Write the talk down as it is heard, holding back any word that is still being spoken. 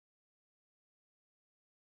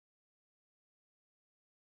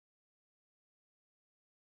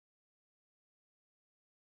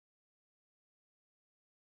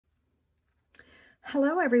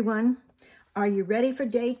Hello everyone. Are you ready for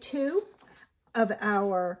day 2 of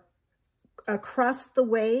our Across the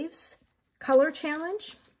Waves color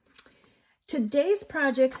challenge? Today's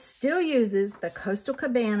project still uses the Coastal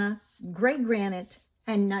Cabana, Gray Granite,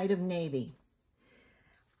 and Night of Navy.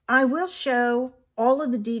 I will show all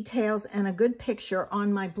of the details and a good picture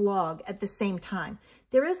on my blog at the same time.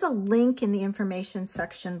 There is a link in the information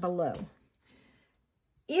section below.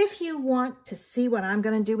 If you want to see what I'm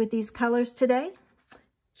going to do with these colors today,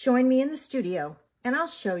 join me in the studio and I'll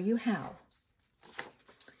show you how.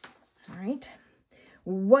 All right.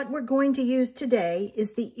 What we're going to use today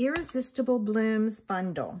is the Irresistible Blooms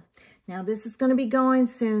bundle. Now this is going to be going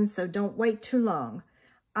soon, so don't wait too long.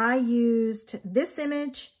 I used this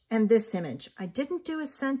image and this image. I didn't do a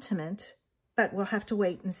sentiment, but we'll have to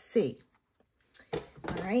wait and see.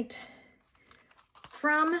 All right.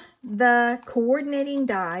 From the coordinating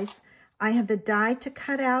dies, I have the die to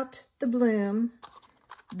cut out the bloom,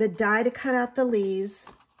 the die to cut out the leaves,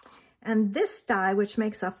 and this die, which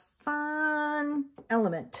makes a fun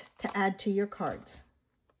element to add to your cards.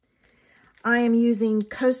 I am using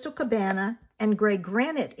Coastal Cabana and Gray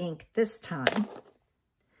Granite ink this time.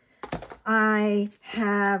 I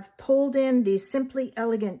have pulled in the Simply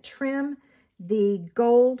Elegant trim, the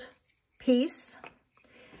gold piece,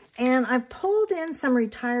 and I pulled in some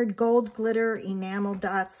retired gold glitter enamel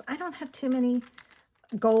dots. I don't have too many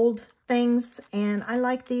gold things, and I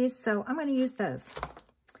like these, so I'm going to use those.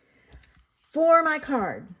 For my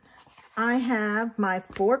card, I have my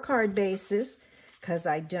 4 card bases, because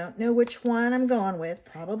I don't know which one I'm going with.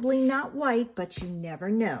 Probably not white, but you never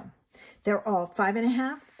know. They're all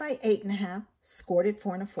 5.5 by 8.5, scored at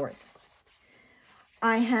 4 1/4.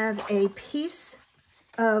 I have a piece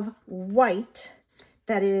of white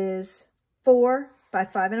that is 4 by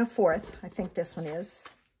 5 1/4. I think this one is.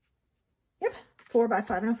 Yep, 4 by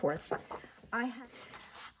 5 1/4.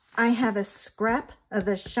 I have a scrap of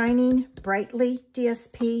the Shining Brightly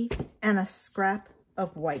DSP and a scrap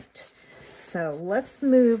of white. So let's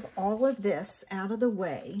move all of this out of the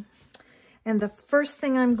way. And the first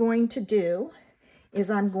thing I'm going to do is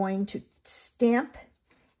I'm going to stamp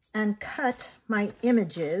and cut my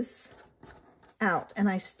images out. And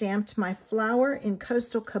I stamped my flower in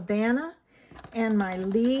Coastal Cabana and my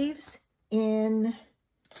leaves in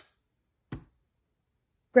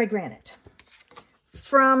Gray Granite.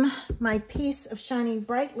 From my piece of Shining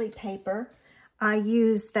Brightly paper, I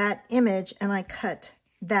used that image and I cut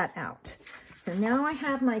that out. So now I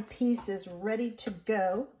have my pieces ready to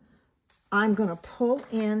go. I'm going to pull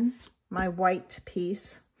in my white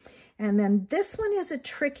piece. And then this one is a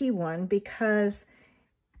tricky one because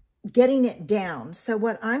getting it down. So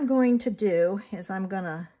what I'm going to do is I'm going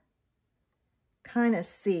to kind of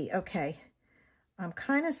see, okay, I'm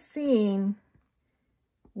kind of seeing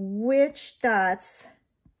which dots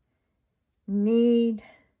need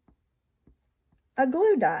a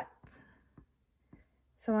glue dot.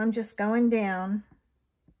 So I'm just going down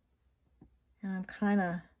and I'm kind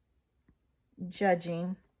of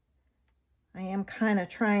judging. I am kind of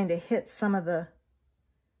trying to hit some of the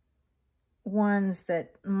ones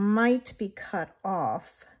that might be cut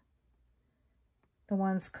off, the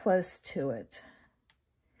ones close to it.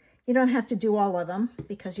 You don't have to do all of them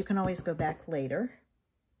because you can always go back later.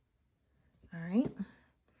 All right.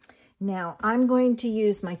 Now I'm going to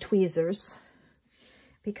use my tweezers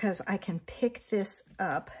because I can pick this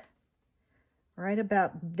up right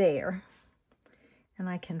about there. And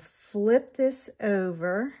I can flip this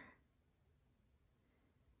over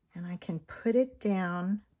and I can put it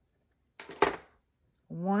down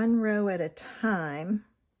one row at a time.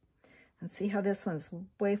 And see how this one's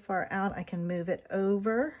way far out? I can move it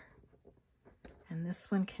over and this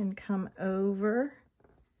one can come over.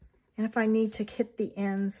 And if I need to hit the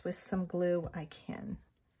ends with some glue, I can.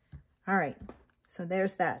 All right, so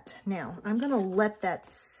there's that. Now, I'm going to let that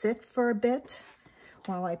sit for a bit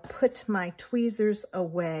while I put my tweezers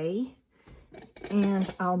away,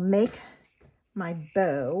 and I'll make my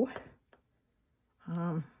bow.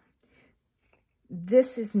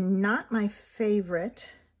 This is not my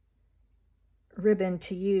favorite ribbon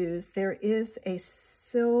to use. There is a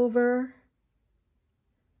silver,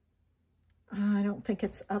 I don't think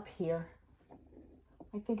it's up here.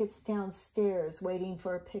 I think it's downstairs waiting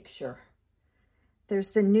for a picture. There's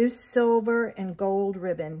the new silver and gold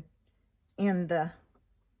ribbon in the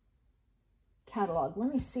catalog.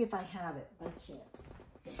 Let me see if I have it by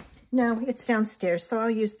chance. No, it's downstairs, so I'll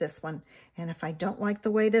use this one. And if I don't like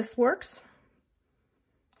the way this works,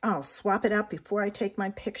 I'll swap it out before I take my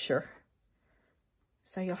picture.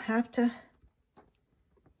 So you'll have to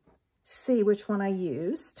see which one I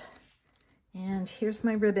used. And here's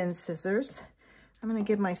my ribbon scissors. I'm going to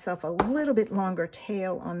give myself a little bit longer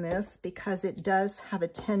tail on this because it does have a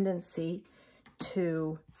tendency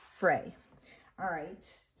to fray. All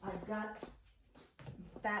right, I've got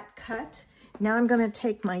that cut. Now I'm going to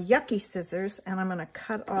take my yucky scissors and I'm going to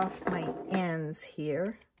cut off my ends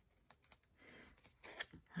here.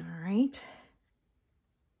 All right.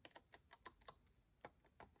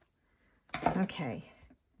 Okay.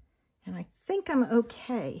 And I think I'm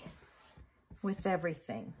okay with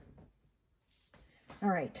everything. All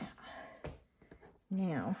right.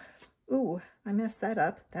 Now, ooh, I messed that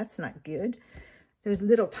up. That's not good. Those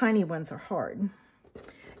little tiny ones are hard.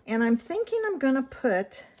 And I'm thinking I'm going to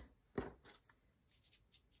put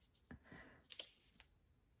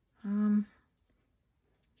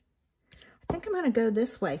I think I'm going to go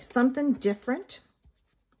this way, something different.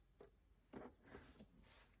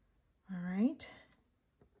 All right.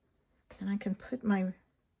 And I can put my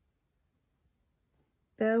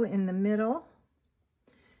bow in the middle.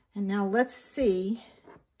 And now let's see,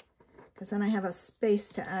 because then I have a space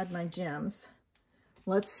to add my gems.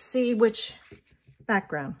 Let's see which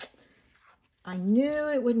background. I knew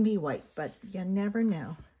it wouldn't be white, but you never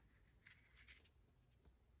know.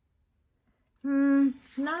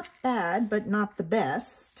 Not bad, but not the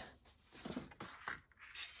best.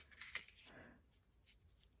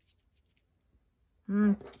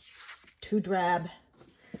 Too drab.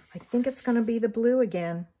 I think it's going to be the blue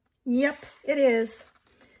again. Yep, it is.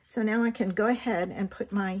 So now I can go ahead and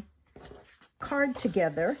put my card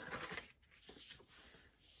together.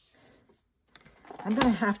 I'm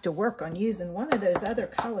going to have to work on using one of those other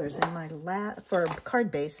colors in my for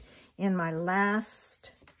card base in my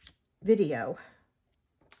last video.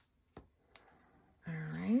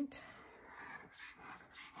 All right.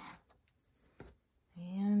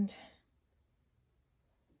 And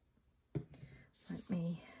let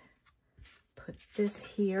me put this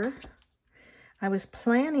here. I was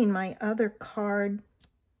planning my other card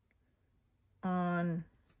on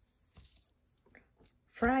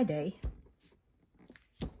Friday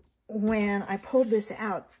when I pulled this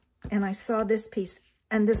out and I saw this piece,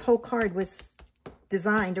 and this whole card was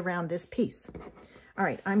designed around this piece. All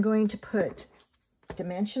right, I'm going to put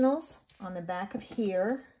dimensionals on the back of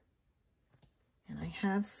here, and I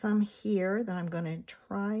have some here that I'm going to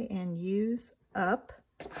try and use up.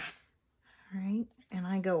 All right, and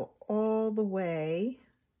I go all the way,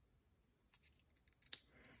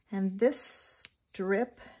 and this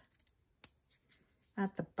strip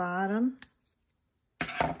at the bottom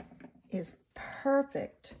is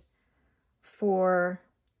perfect for,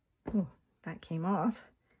 oh, that came off,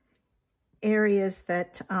 areas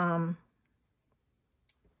that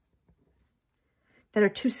that are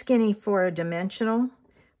too skinny for a dimensional,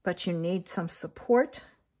 but you need some support.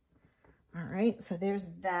 All right, so there's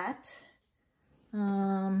that.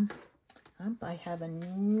 I have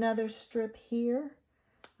another strip here.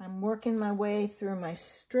 I'm working my way through my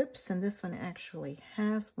strips, and this one actually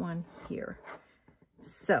has one here.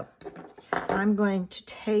 So I'm going to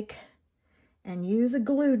take and use a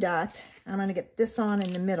glue dot. I'm going to get this on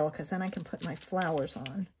in the middle because then I can put my flowers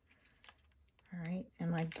on. All right,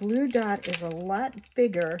 and my glue dot is a lot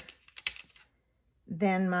bigger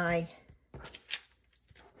than my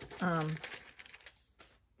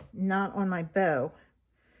knot on my bow.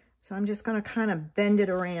 So I'm just going to kind of bend it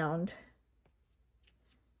around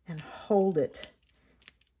and hold it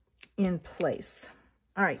in place.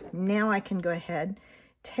 All right, now I can go ahead,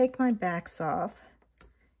 take my backs off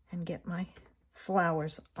and get my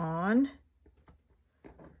flowers on.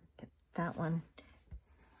 Get that one,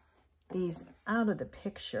 these out of the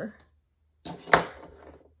picture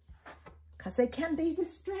because they can be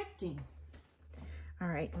distracting. All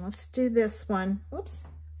right, let's do this one. Oops,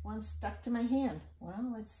 one stuck to my hand.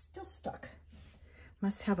 Well, it's still stuck.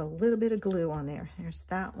 Must have a little bit of glue on there. There's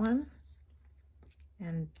that one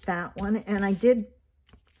and that one. And I did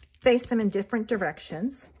face them in different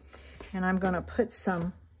directions. And I'm going to put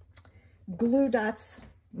some glue dots,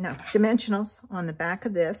 no, dimensionals on the back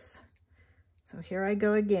of this. So here I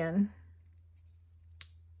go again.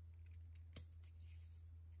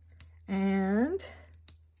 And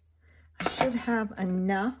I should have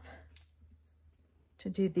enough to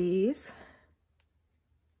do these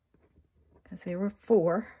because they were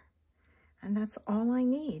 4, and that's all I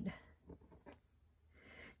need.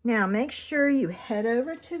 Now make sure you head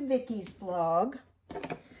over to Vicky's blog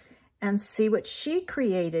and see what she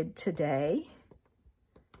created today.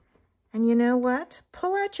 And you know what?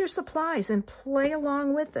 Pull out your supplies and play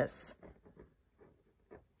along with us.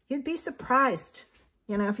 You'd be surprised,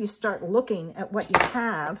 you know, if you start looking at what you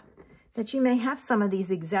have, that you may have some of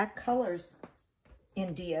these exact colors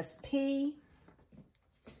in DSP.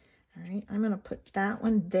 All right, I'm going to put that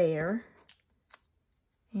one there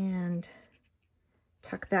and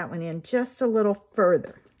tuck that one in just a little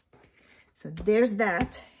further. So there's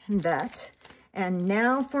that and that. And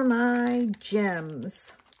now for my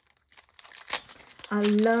gems. I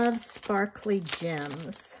love sparkly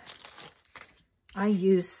gems. I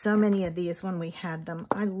used so many of these when we had them.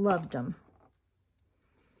 I loved them.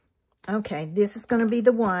 Okay, this is going to be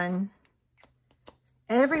the one.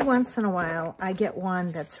 Every once in a while, I get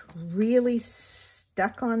one that's really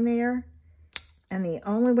stuck on there. And the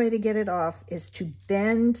only way to get it off is to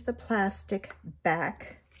bend the plastic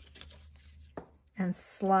back and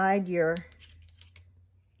slide your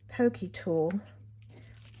pokey tool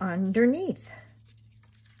underneath.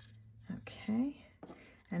 Okay.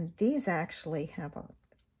 And these actually have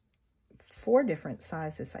 4 different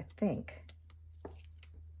sizes, I think.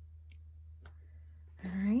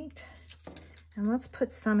 All right. And let's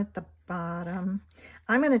put some at the bottom.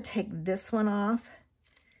 I'm going to take this one off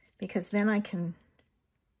because then I can,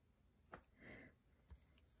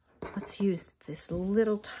 let's use this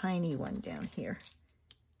little tiny one down here.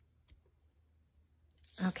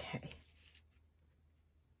 Okay.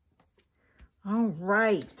 All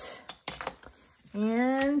right.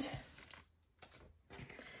 And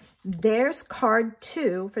there's card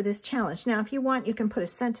 2 for this challenge. Now, if you want, you can put a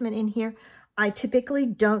sentiment in here. I typically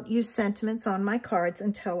don't use sentiments on my cards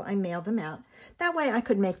until I mail them out. That way I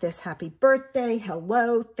could make this happy birthday,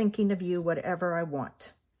 hello, thinking of you, whatever I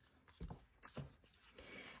want.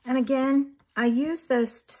 And again, I use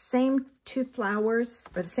those same 2 flowers,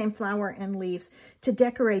 or the same flower and leaves, to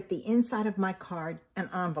decorate the inside of my card and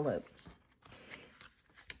envelope.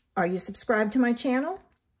 Are you subscribed to my channel?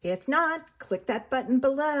 If not, click that button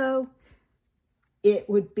below. It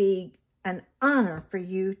would be an honor for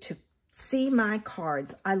you to see my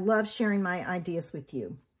cards. I love sharing my ideas with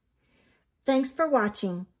you. Thanks for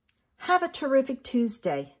watching. Have a terrific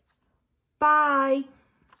Tuesday. Bye.